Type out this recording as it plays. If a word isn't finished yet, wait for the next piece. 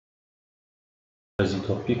በዚህ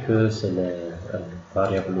ቶፒክ ስለ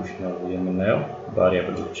ቫሪያብሎች ነው የምናየው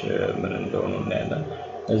ቫሪያብሎች ምን እንደሆኑ እናያለን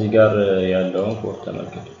እዚህ ጋር ያለውን ኮድ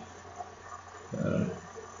ተመልከቱ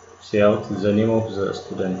say out the name of the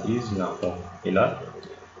student is Nahom ይላል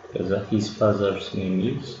ከዛ his father's name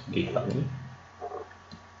is Getani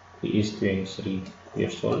he is 23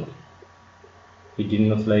 years old he did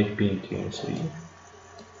not like being 23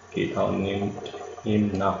 Getani named him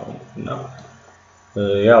Nahom now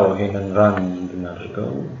ያው ይሄንን ራን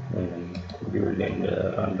እንድናደርገው ወይንም ቢውል ኤንድ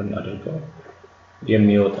ራን እንድናደርገው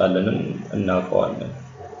የሚወጣልንን እናውቀዋለን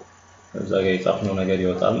እዛ ጋር የጻፍነው ነገር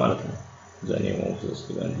ይወጣል ማለት ነው ዘኔ ሞስ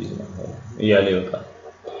ስቱደንት ኢዝ Nahom እያለ ይወጣል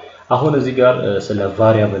አሁን እዚህ ጋር ስለ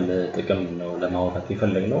ቫሪያብል ጥቅም ነው ለማውራት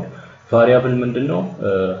የፈለግነው ቫሪያብል ምንድነው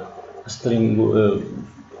ስትሪንግ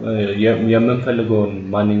የምንፈልገውን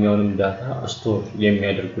ማንኛውንም ዳታ ስቶር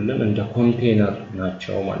የሚያደርጉልን እንደ ኮንቴነር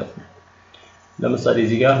ናቸው ማለት ነው ለምሳሌ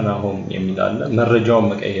እዚህ ጋር Nahom የሚል አለ መረጃውን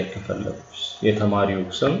መቀየር ከፈለኩስ የተማሪው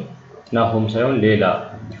ስም Nahom ሳይሆን ሌላ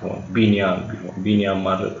ቢሆን ቢኒያም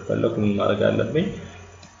ማድረግ ከፈለኩ ምን ማድረግ አለብኝ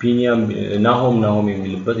ቢኒያም Nahom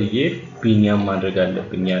የሚልበት ቢኒያም ማድረግ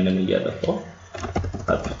አለብኝ ያንን እያጠፋው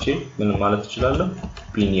አጥቼ ምን ማለት እችላለሁ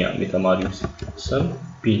ቢኒያም የተማሪው ስም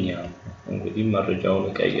ቢኒያም እንግዲህ መረጃውን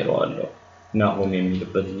እቀይረዋለሁ Nahom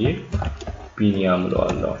የሚልበት ቢኒያም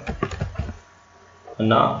ለዋለሁ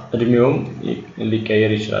እና እድሜውም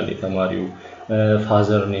ሊቀየር ይችላል የተማሪው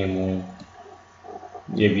ፋዘር ኔሙ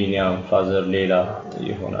የቢኒያም ፋዘር ሌላ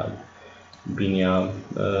ይሆናል ቢኒያም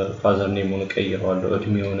ፋዘር ኔሙን ቀይረዋለሁ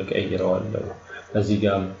እድሜውን ቀይረዋለሁ እዚህ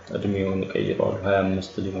ጋር እድሜውን ቀይረዋለሁ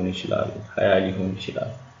 25 ሊሆን ይችላል 20 ሊሆን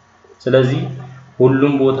ይችላል ስለዚህ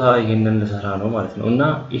ሁሉም ቦታ ይሄንን ልሰራ ነው ማለት ነው እና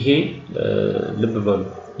ይሄ ልብ በሉ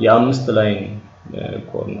የአምስት ላይን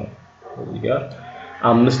ኮድ ነው እዚህ ጋር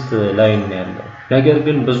 5 ላይን ነው ያለው ነገር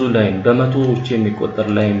ግን ብዙ ላይን በመቶዎች የሚቆጠር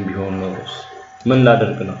ላይን ቢሆን ነው ምን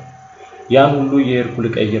ላደርግ ነው ያን ሁሉ የሄድኩ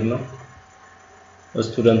ልቀይር ነው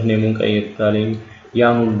ስቱደንት ኔሙን ቀይር ካለኝ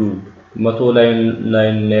ያን ሁሉ 100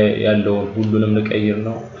 ላይን ላይ ያለው ሁሉንም ልቀይር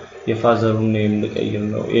ነው የፋዘሩን ኔም ልቀይር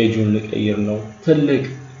ነው ኤጁን ልቀይር ነው ትልቅ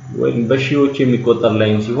ወይም በሺዎች የሚቆጠር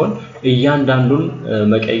ላይን ሲሆን እያንዳንዱን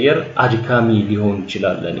መቀየር አድካሚ ሊሆን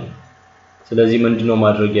ይችላል ለኔ ስለዚህ ምንድነው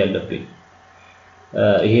ማድረግ ያለብኝ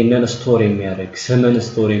ይሄንን ስቶር የሚያደርግ ስምን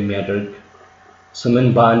ስቶር የሚያደርግ ስምን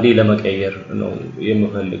በአንዴ ለመቀየር ነው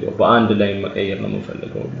የምፈልገው በአንድ ላይ መቀየር ነው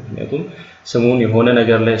የምፈልገው ምክንያቱም ስሙን የሆነ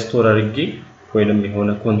ነገር ላይ ስቶር አድርጌ ወይንም የሆነ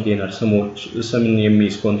ኮንቴነር ስምን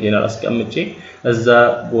የሚይዝ ኮንቴነር አስቀምጬ እዛ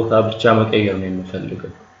ቦታ ብቻ መቀየር ነው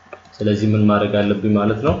የምፈልገው ስለዚህ ምን ማድረግ አለብኝ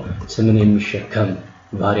ማለት ነው ስምን የሚሸከም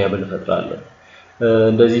ቫሪያብል እፈጥራለሁ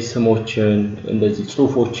እንደዚህ ስሞችን እንደዚህ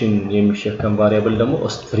ጽሁፎችን የሚሸከም ቫሪያብል ደግሞ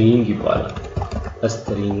ስትሪንግ ይባላል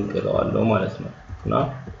ስትሪንግ እለዋለሁ ማለት ነው እና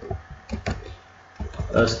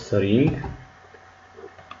ስትሪንግ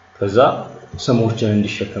ከዛ ስሞችን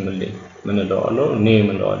እንዲሸከምልኝ ምን እለዋለሁ ኔም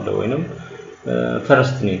እለዋለሁ ወይንም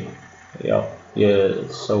ፈርስት ኔም ያው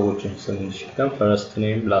የሰዎችን ስም እንዲሸከም ፈርስት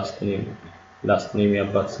ኔም ላስት ኔም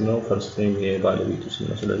ያባት ስም ነው ፈርስት ኔም የባለቤቱ ስም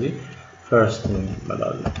ነው ስለዚህ ፈርስት ኔም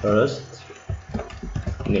ማለት ፈርስት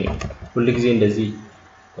ኔም ሁሉ ጊዜ እንደዚህ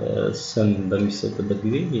ስም በሚሰጥበት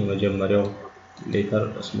ጊዜ የመጀመሪያው ሌተር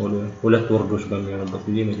ስሞል ሁለት ወርዶች በሚሆኑበት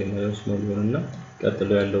ጊዜ መጀመሪያው ስሞል ይሆንና ቀጥሎ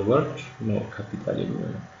ያለው ወርድ ነው ካፒታል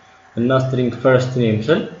የሚሆነው እና ስትሪንግ ፈርስት ኔም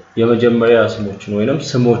ስል የመጀመሪያ ስሞችን ወይንም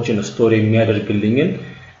ስሞችን ስቶር የሚያደርግልኝን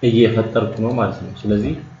እየፈጠርኩ ነው ማለት ነው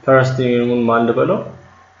ስለዚህ ፈርስት ኔሙን ማን ልበለው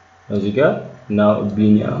እዚህ ጋር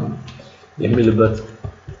ቢኒያም የሚልበት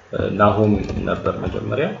Nahom ነበር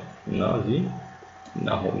መጀመሪያ እና እዚህ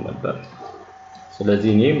Nahom ነበር ስለዚህ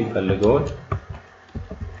እኔ የምፈልገው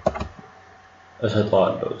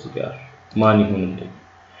እሰጣለሁ እዚህ ጋር ማን ይሁንልኝ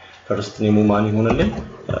ፈርስት ኔሙ ማን ይሁንልኝ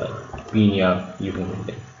ቢኒያም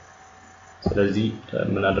ይሁንልኝ ስለዚህ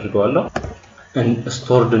ምን አድርገዋለሁ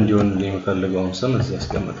ስቶርድ እንዲሆንልኝ የምፈልገውን ስም እዚህ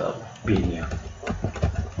አስቀምጣለሁ ቢኒያም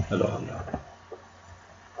እለዋለሁ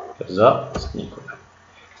ከዛ ስኒኮ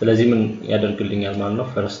ስለዚህ ምን ያደርግልኛል ማለት ነው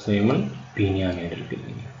ፈርስት ኔሙን ቢኒያም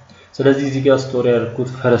ያደርግልኛል ስለዚህ እዚህ ጋር ስቶሪ ያደርኩት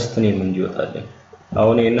ፈርስት ኔም እንዲወጣልኝ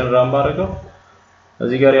አሁን ይሄንን ራም ባረጋው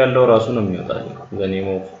እዚህ ጋር ያለው ራሱ ነው የሚወጣልኝ ዘኔሞ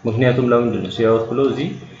ምክንያቱም ለምንድን ነው ሲያወጥ ብሎ እዚህ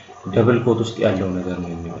ደብል ኮት ውስጥ ያለው ነገር ነው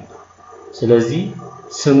የሚወጣው ስለዚህ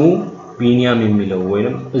ስሙ ቢኒያም የሚለው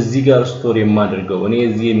ወይንም እዚህ ጋር ስቶሪ የማደርገው እኔ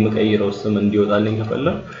እዚህ የምቀይረው ስም እንዲወጣልኝ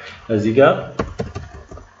ከፈለኩ እዚህ ጋር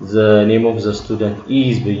the name of the student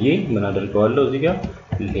is ብዬ ምን አደርጋለሁ እዚህ ጋር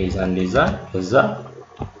ሌዛ ከዛ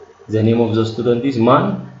the name of the student is ማን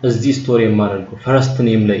እዚህ ስቶሪ የማደርገው ፈርስት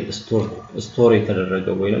ኔም ላይ ስቶሪ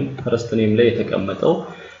የተደረገው ወይንም ፈርስት ኔም ላይ የተቀመጠው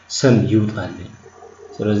ስም ይውጣልኝ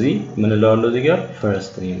ስለዚህ ምን እለዋለሁ እዚህ ጋር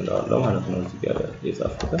ፈርስት ኔም እለዋለሁ ማለት ነው እዚህ ጋር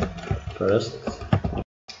የጻፍኩት ፈርስት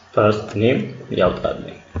first name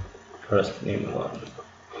ያውጣልኝ first name ነው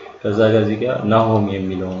ከዛ ጋር እዚህ ጋር ናሆም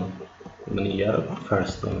የሚለው ምን ይያረው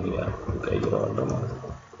first name ይያረው ቀይረዋለሁ ማለት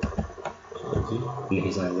ነው ስለዚህ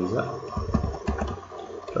ለዛ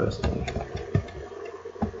first name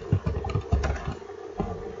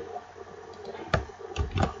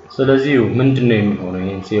ስለዚህ ምንድነው የሚሆነው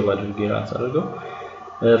ይሄን ሴቭ አድርጌ ራስ አድርገው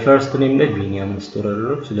first name ላይ ቢኒያም ስቶር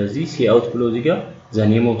አድርገው ስለዚህ see out ብሎ እዚህ ጋር the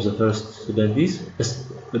name of the first student is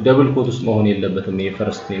double quote ውስጥ መሆን የለበትም ይሄ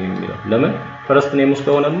first name የሚለው ለምን first name ውስጥ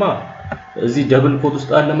ከሆነማ እዚህ double quote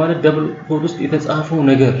ውስጥ አለ ማለት double quote ውስጥ የተጻፈው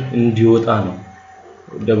ነገር እንዲወጣ ነው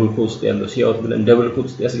double quote ውስጥ ያለው see out ብለን double quote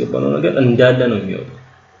ውስጥ ያስገባነው ነገር እንዳለ ነው የሚወጣው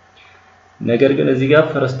ነገር ግን እዚህ ጋር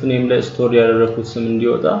first name ላይ ስቶር ያደረኩት ስም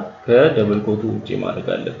እንዲወጣ ከdouble quote ውጪ ማድረግ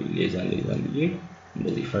አለብኝ ለዛን ብዬ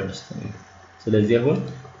እንደዚህ first name ስለዚህ አሁን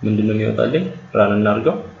ምንድነው የሚወጣልኝ ራን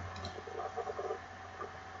እናርገው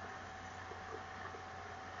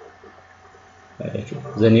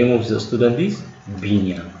the name of the student is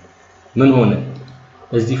ቢኒያም ምን ሆነ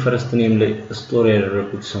እዚህ first name ላይ ስቶር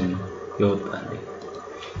ያደረኩት ስም ይወጣልኝ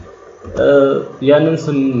ያንን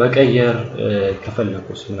ስም መቀየር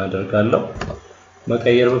ከፈለኩስ ምን አደርጋለሁ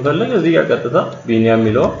መቀየር በፈለገ እዚህ ጋር ቀጥታ ቢኒያም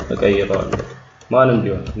የሚለው መቀየራለሁ ማን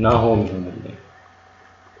እንዲሆን ናሆም ይሆናል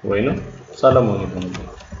ወይንም ሰለሞን ይሆናል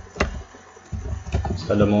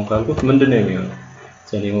ሰለሞን ካልኩት ምንድነው የሚሆነው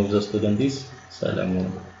the name of the student is ሰለሞን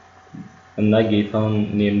እና ጌታውን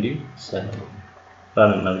ኔም ዲ ሰለሞን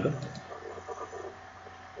ራን እናድርገው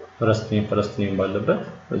first name ባለበት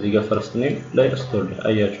እዚህ ጋር first name ላይ ስቶር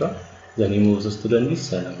አያችኋ the name of the student is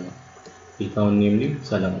ሰለሞን ጌታውን ኔም ዲ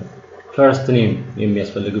ሰለሞን first name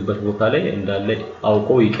የሚያስፈልግበት ቦታ ላይ እንዳለ አውቆ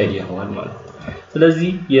ይቀየራል ማለት ነው ስለዚህ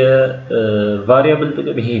የቫሪያብል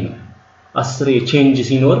ጥቅም ይሄ ነው 10 የቼንጅ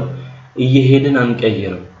ሲኖር እየሄድን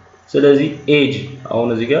አንቀይረው ስለዚህ age አሁን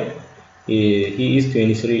እዚህ ጋር he is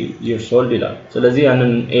 23 years old ይላል ስለዚህ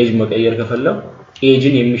ያንን age መቀየር ከፈለኩ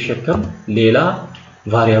ageን የሚሸከም ሌላ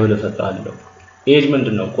ቫሪያብል እፈጥራለሁ age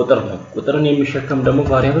ምንድነው ቁጥር ነው ቁጥርን የሚሸከም ደግሞ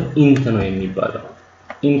ቫሪያብል int ነው የሚባለው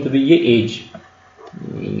int ብዬ age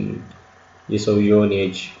የሰውየውን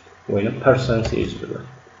age ወይንም person's age ብለን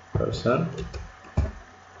person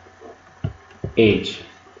age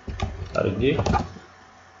አርጌ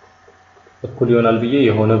እኩል ይሆናል ብዬ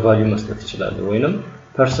የሆነ ቫልዩ መስጠት ይችላል ወይንም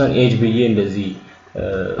person age ብዬ እንደዚህ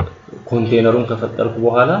ኮንቴነሩን ከፈጠርኩ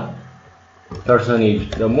በኋላ person age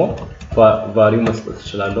ደግሞ ቫልዩ መስጠት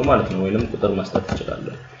ይችላል ማለት ነው ወይንም ቁጥር መስጠት ይችላል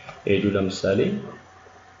age ለምሳሌ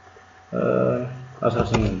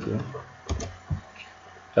 18 ነው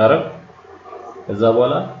ታረክ ከዛ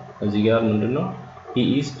በኋላ እዚህ ጋር ምንድነው he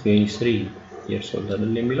is 23 years old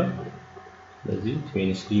አይደል የሚለው ስለዚህ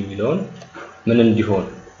 23 የሚለውን ምን እንዲሆን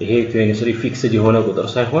ይሄ 23 ፊክስድ የሆነ ቁጥር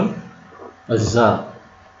ሳይሆን እዛ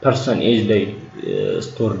person age ላይ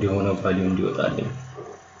ስቶርድ የሆነ ቫልዩ እንዲወጣልኝ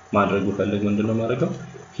ማድረግ ፈልግ ምንድነው ማድረገው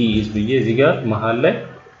he is ብዬ እዚህ ጋር መሃል ላይ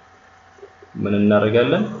ምን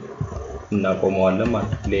እናደርጋለን እናቆመዋለን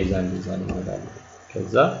ማለት ሌዛን እንላለን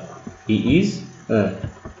ከዛ he is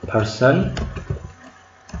person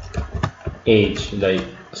age ላይ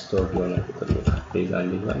ስቶርድ የሆነ ቁጥር ሌዛን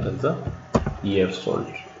ከዛ years old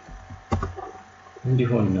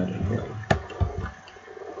እንዲሆን እናደርጋለን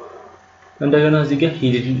እንደገና እዚህ ጋር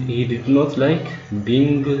he did not like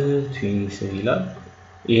being 23 ይላል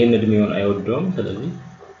ይሄን እድሜውን አይወደውም ስለዚህ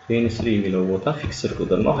 23 የሚለው ቦታ ፊክስድ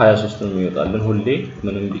ቁጥር ነው 23 ነው የሚወጣልን ሁሌ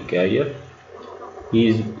ምንም ቢቀያየር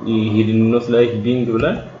he did not like being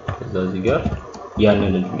ብለን ከዛ እዚህ ጋር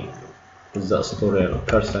ያንን እድሜ እዛ ስቶሪ ያለው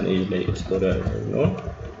person age ላይ ስቶሪ ያለው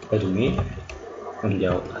እድሜ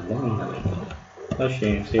እንዲያወጣልን እናደርጋለን እሺ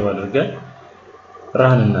ሴቭ አድርገን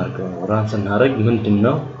ራን እናርገው ራን ስናደርግ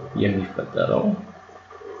ምንድነው የሚፈጠረው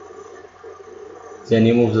the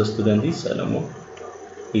name of the student is Solomon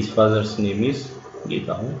his father's name is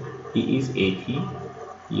ጌታሁን he is 80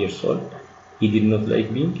 years old he did not like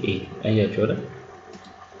being 80 አያችሁ አይደል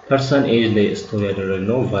person age ላይ ስቶሪ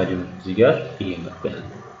ያደረግነው ቫልዩ እዚህ ጋር ይመጣል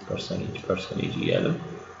person age ይያለም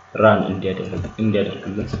ራን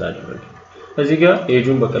እንዲያደርግልን ስላደረገ እዚህ ጋር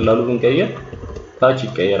ኤጁን በቀላሉ ብንቀየር ታች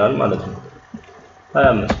ይቀየራል ማለት ነው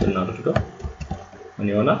 25 እናድርገው ምን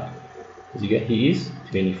ይሆናል እዚህ ጋር he is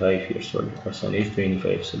 25 years old person age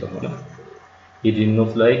 25 ስለሆነ he did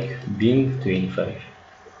not like being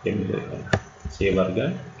 25 የሚለው ይሆናል ሴቭ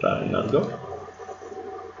አድርገን ራን እናድርገው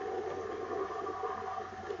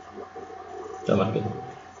ተመልከቱ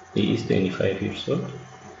he is 25 years old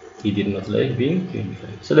he did not like being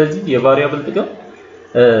 25 ስለዚህ የቫሪያብል ጥቅም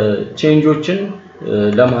ቼንጆችን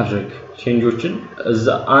ለማድረግ ቼንጆችን እዛ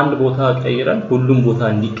አንድ ቦታ ቀይረን ሁሉም ቦታ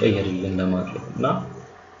እንዲቀየርልን ለማድረግ እና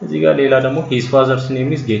እዚህ ጋር ሌላ ደግሞ his father's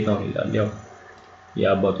name is ጌታውን ይላል ያው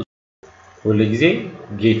የአባቱ ሁሉ ጊዜ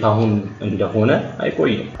ጌታውን እንደሆነ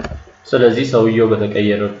አይቆይም ስለዚህ ሰውየው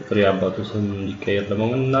በተቀየረ ቁጥር የአባቱ ስም እንዲቀየር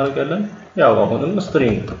ለምን እናደርጋለን ያው አሁንም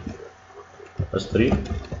ስትሪንግ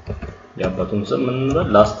የአባቱን ስም ምን እንበል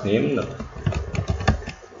ላስት ኔም ነው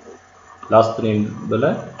ላስት ኔም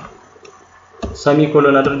ብለን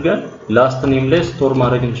ሰሚኮሎን አድርገን ላስት ኔም ላይ ስቶር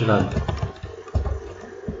ማድረግ እንችላለን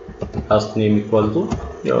ላስት ኔም ኢኳል ቱ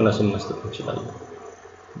የሆነ ስም መስጠት እንችላለን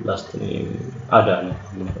ላስት ኔም አዳነ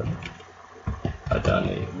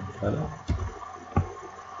ይባላል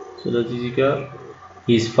ስለዚህ እዚህ ጋር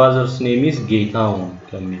his father's name is ጌታውን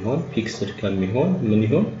ከሚሆን ፊክስድ ከሚሆን ምን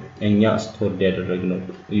ይሁን እኛ ስቶር ያደረግነው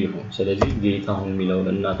ይሁን ስለዚህ ጌታውን የሚለውን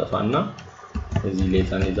እናጠፋና እዚህ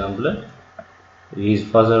ሌታን ይዛም ብለን his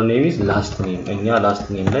father's name is last name እኛ last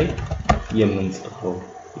name ላይ የምንጽፈው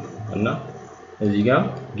እና እዚህ ጋር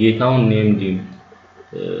ጌታውን ኔም ዲም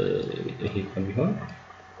ይሄ ከሚሆን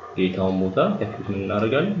ጌታውን ቦታ ከፊት ምን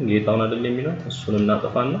እናደርጋለን ጌታውን አይደል የሚለው እሱን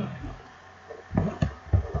እናጠፋና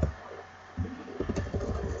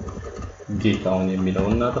ጌታውን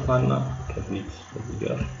የሚለውን እናጠፋና ከፊት እዚህ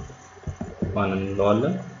ጋር ማንን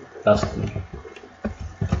እንለዋለን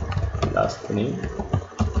ላስት ኔም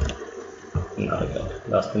እናደርጋለን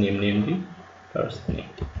ላስት ኔም ዲ ፈርስት ኔም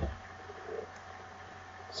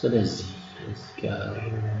ስለዚህ እዚህ ጋር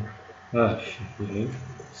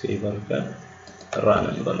ሴቭ አድርገን ራን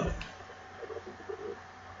እንበለው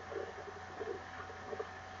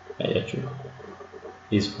አያችሁ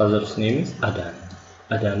his father's name is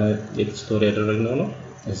አዳነ የስቶሪ ያደረግነው ነው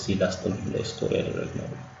እዚህ ላስት ኔም ላይ ስቶሪ ያደረግነው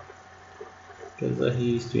ነው ከዛ he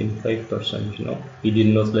is 25% ነው he did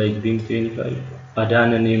not like being 25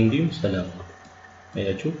 አዳነ ኔም ዲም ሰላም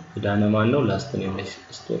አያችሁ አዳነ ማን ነው ላስት ኔም ላይ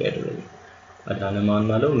ስቶሪ ያደረገው አዳነ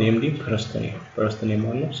ማን ነው ኔም ዲም ፈርስት ኔም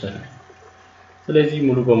ማን ነው ሰላም ስለዚህ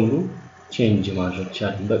ሙሉ በሙሉ ቼንጅ ማድረግ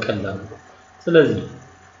ይቻላል በቀላሉ ስለዚህ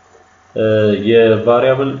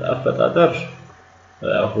የቫሪያብል አፈጣጠር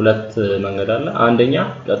ሁለት መንገድ አለ አንደኛ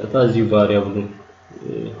ቀጥታ እዚህ ቫሪያብሉን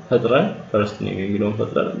ፈጥረን ፈርስት ኔም የሚለውን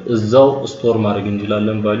ፈጥረን እዛው ስቶር ማድረግ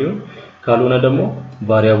እንችላለን ቫልዩ ካልሆነ ደግሞ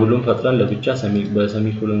ቫሪያብሉን ፈጥረን ለብቻ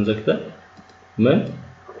በሰሚኮሎን ዘግተን ምን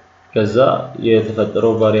ከዛ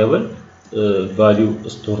የተፈጠረው ቫሪያብል ቫልዩ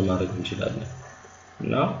ስቶር ማድረግ እንችላለን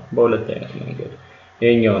እና በሁለት አይነት መንገድ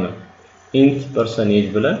ይሄኛው ነው int percentage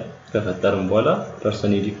ብለን ከፈጠርን በኋላ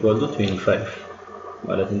percentage equal to 25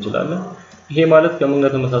 ማለት እንችላለን ይሄ ማለት ከምን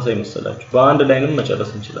ጋር ተመሳሳይ መሰላችሁ በአንድ ላይንም መጨረስ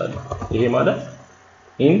እንችላለን ይሄ ማለት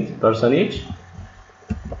int percentage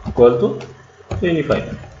equal to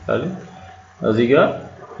 25 ታዲያ እዚህ ጋር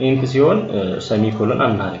int ሲሆን ሰሚኮሎን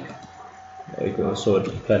አናደርግም ሶሪ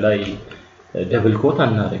ከላይ ደብል ኮት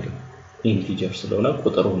አናደርግም ኢንቲጀር ስለሆነ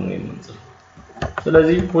ቁጥሩን ነው የምንጽፈው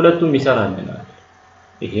ስለዚህ ሁለቱም ይሰራልናል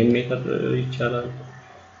ይሄም ሜተድ ይቻላል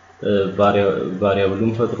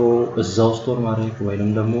ቫሪያብሉን ፈጥሮ እዛው ስቶር ማድረግ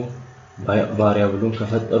ወይንም ደግሞ ቫሪያብሉን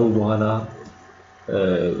ከፈጠሩ በኋላ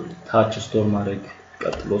ታች ስቶር ማድረግ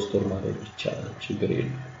ቀጥሎ ስቶር ማድረግ ይቻላል ችግር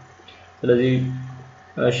የለም ስለዚህ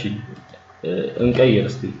እሺ እንቀይር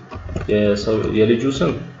እስቲ የልጁ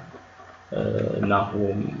ስም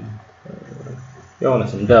ናሆም የሆነ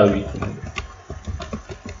ስም ዳዊት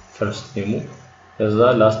ፈርስት ኔሙ ከዛ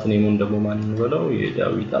ላስት ኔሙን ደግሞ ማን እንበለው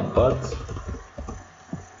የዳዊት አባት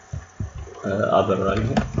አበራ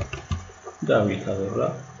ይሁን ዳዊት አበራ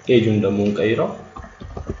ኤጁን ደግሞ እንቀይረው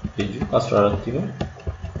ኤጁ 14 ይሁን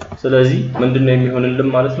ስለዚህ ምንድነው የሚሆንልን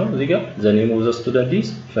ማለት ነው እዚህ ጋር the name of the student is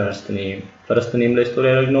first name ላይ ስቶሪ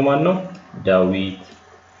ያደረግነው ማን ነው ዳዊት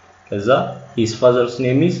ከዛ his father's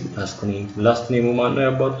name is last name ማን ነው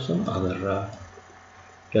ያባቱ ስም አበራ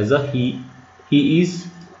ከዛ he is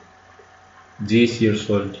this years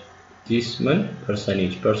old this man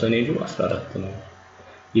percentage 14 ነው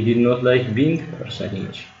he did not like being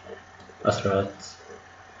percentage 14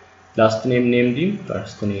 last name dim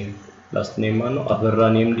first name last name ማን ነው አበራ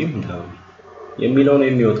name dim ዳዊት የሚለው ነው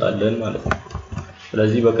የሚወጣልን ማለት ነው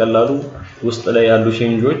ስለዚህ በቀላሉ ውስጥ ላይ ያሉ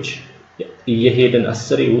ቼንጆች እየሄድን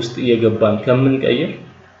አስሬ ውስጥ እየገባን ከምን ቀይር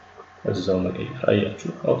እዛው መቀየር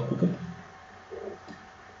አያችሁ አውትፑት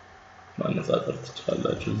ማነጻጸር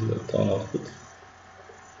ትችላላችሁ እዚህ ወጣውን አውትፑት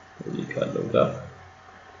እዚህ ካለው ጋር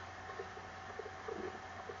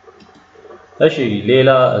እሺ ሌላ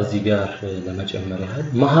እዚህ ጋር ለመጨመር ያህል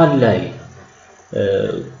መሃል ላይ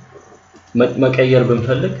መቀየር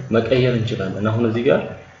ብንፈልግ መቀየር እንችላለን አሁን እዚህ ጋር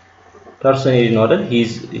ፐርሰኔጅ ነው አይደል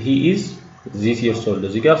he is this years old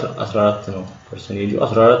እዚህ ጋር 14 ነው ፐርሰኔጁ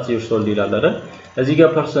 14 years old ይላል አይደል እዚህ ጋር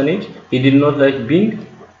ፐርሰኔጅ he did not like being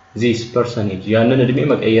this percentage ያንን እድሜ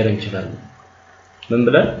መቀየር እንችላለን ምን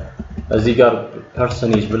ብለን እዚህ ጋር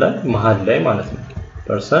percentage ብለን መሃል ላይ ማለት ነው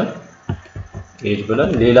percentage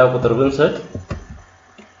ብለን ሌላ ቁጥር ብንሰጥ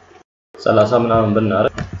 30 ምናምን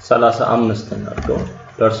ብናረግ 35 እናድርገው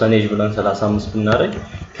ፐርሰንቴጅ ብለን 35 ብናረግ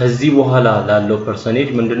ከዚህ በኋላ ላለው ፐርሰንቴጅ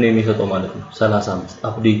ምንድነው የሚሰጠው ማለት ነው 35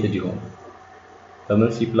 አፕዴትድ ይሆናል ለምን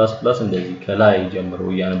C++ እንደዚህ ከላይ ጀምሮ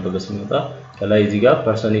ያነበበ ሲመጣ ከላይ እዚህ ጋር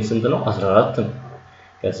ፐርሰንቴጅ ስንት ነው 14 ነው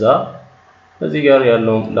ከዛ እዚህ ጋር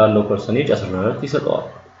ላለው ፐርሰንቴጅ 14 ይሰጠዋል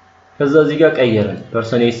ከዛ እዚህ ጋር ቀየረን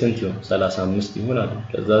ፐርሰንቴጅ ስንት ይሆን 35 ይሆናል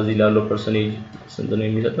ከዛ እዚህ ላለው ፐርሰንቴጅ ስንት ነው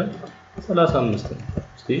የሚሰጠን 35 ነው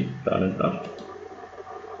እስቲ ራንና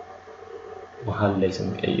መሃል ላይ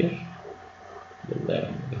ስንቀይር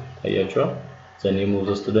አያችሁ the name of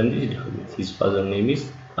the student is David his father name is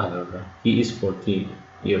Abraham he is 14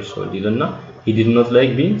 years old ይልና he did not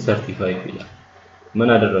like being 35 ይላል ምን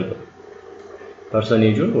አደረገው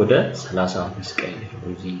ፐርሰንቴጁን ወደ 35 ቀይረው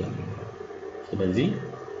እዚህ ጋር ስለዚህ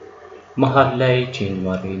መሃል ላይ ቼንጅ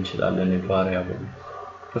ማድረግ እንችላለን ቫሪያብል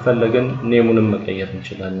ከፈለገን ኔሙንም መቀየር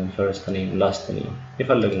እንችላለን first name last name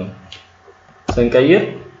የፈለግነው ስንቀይር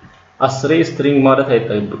 10 ስትሪንግ ማለት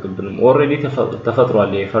አይጠብቅብንም ኦሬዲ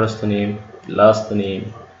ተፈጥሯል የፈርስት ኔም ላስት ኔም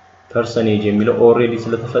ፐርሰንቴጅ የሚለው ኦሬዲ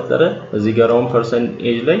ስለተፈጠረ እዚህ ጋር አሁን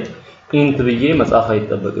ፐርሰንቴጅ ላይ ኢንት ብዬ መጻፍ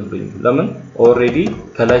አይጠበቅብኝም ለምን ኦሬዲ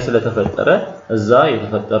ከላይ ስለተፈጠረ እዛ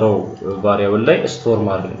የተፈጠረው ቫሪያብል ላይ ስቶር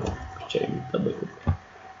ማድረግ ነው ብቻ የሚጠበቀው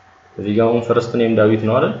እዚህ ጋር አሁን ፈርስት ኔም ዳዊት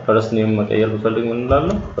ነው አይደል ፈርስት ኔም መቀየር ብፈልግ ምን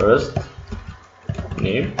እንላለን ፈርስት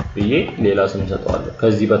ኔም ብዬ ሌላ ስም ሰጠዋለሁ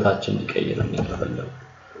ከዚህ በታች እንዲቀይርልኝ ከፈለኩ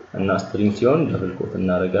እና ስትሪንግ ሲሆን ደብል ኮት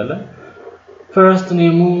እናደርጋለን ፈርስት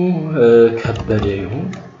ኔሙ ከበደ ይሁን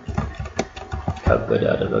ከበደ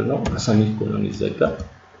አደረግነው ሰሚኮሎን ይዘጋል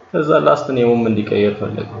ከዛ ላስት ኔሙም እንዲቀየር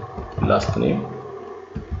ፈለግን ላስት ኔም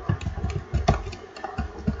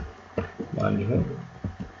ማን ይሁን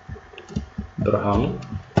ብርሃኑ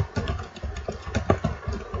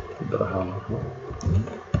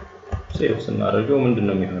ሴቭ ስናደርገው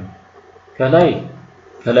ምንድነው የሚሆነው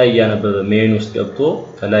ከላይ ያነበበ ሜን ውስጥ ገብቶ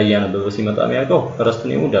ከላይ ያነበበ ሲመጣ የሚያውቀው ፈርስት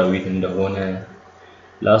ኔሙ ዳዊት እንደሆነ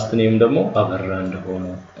ላስት ኔም ደግሞ አበራ እንደሆነ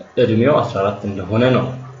እድሜው 14 እንደሆነ ነው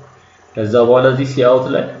ከዛ በኋላ እዚህ ሲአውት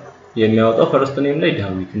ላይ የሚያወጣው ፈርስት ኔም ላይ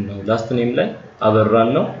ዳዊት ነው ላስት ኔም ላይ አበራን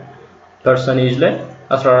ነው ፐርሰንቴጅ ላይ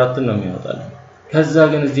 14 ነው የሚያወጣው ከዛ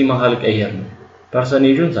ግን እዚህ መሃል ቀየር ነው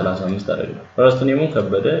ፐርሰንቴጁን 35 አደረግነው ፈርስት ኔሙን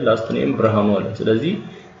ከበደ ላስት ኔም ብርሃኑ አለ ስለዚህ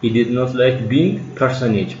he did not like being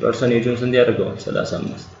percentage ስንት ያደርገዋል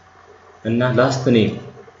 35 እና ላስት ኔም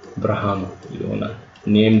ብርሃኑ ይሆናል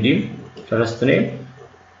ኔም ዲም ፈርስት ኔም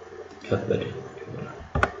ከበደ ይሆናል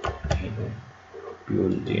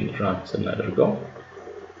build in run ስናደርገው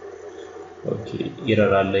ኦኬ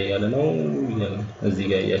ኤረር አለ ያለ ነው እዚህ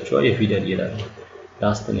ጋር ያያችኋል የፊደል ይላል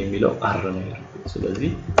ላስት ኔም የሚለው አር ነው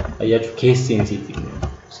ስለዚህ አያችሁ ኬስ ሴንሲቲቭ ነው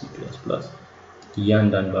C++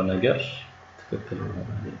 እያንዳንዷ ነገር ትክክል ነው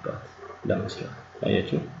ማለት ለመስራት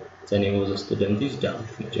አያችሁ the name of the student is ዳዊት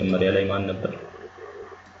መጀመሪያ ላይ ማን ነበር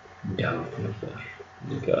ዳዊት ነበር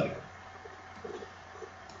ይጋር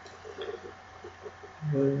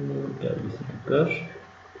ዳዊት ነበር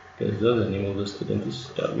ከዛ the name of the student is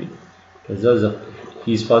ዳዊት ከዛ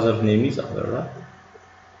his father name is አበራ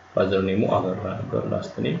father name አበራ ነበር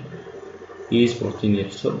last name he is 14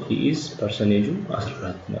 years old he is percentage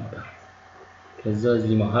 14 ነበር ከዛ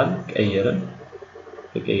እዚህ መሃል ቀየርን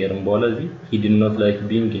በኋላ እዚህ he did not like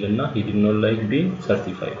being እና he did not like being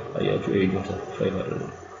 35 አያችሁ ኤጁ 35 አደረገ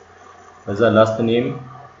ከዛ last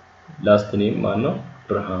name ማን ነው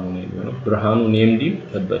ብርሃኑ ነው የሚሆነው ብርሃኑ ኔም ዲም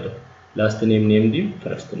ከበደ last name ዲም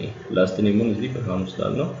first name last name እዚህ ብርሃኑ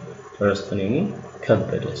ስላልነው first name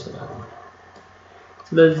ከበደ ስላልነው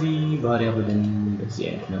ስለዚህ ቫሪያብልን በዚህ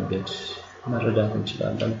አይነት መንገድ መረዳት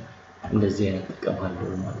እንችላለን እንደዚህ አይነት ጥቅም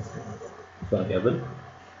አለው ማለት ነው ቫሪያብል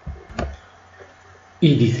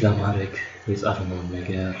ኤዲት ለማድረግ የጻፍነው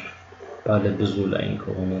ነገር ባለ ብዙ ላይን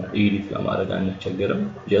ከሆነ ኤዲት ለማድረግ አንቸገርም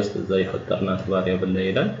ጀስት እዛ የፈጠርናት ቫሪያብል ላይ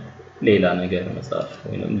ሄደን ሌላ ነገር መጻፍ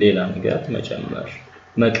ወይንም ሌላ ነገር መጨመር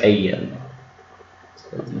መቀየር ነው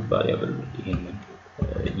ስለዚህ ቫሪያብል ይሄንን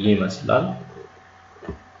ይመስላል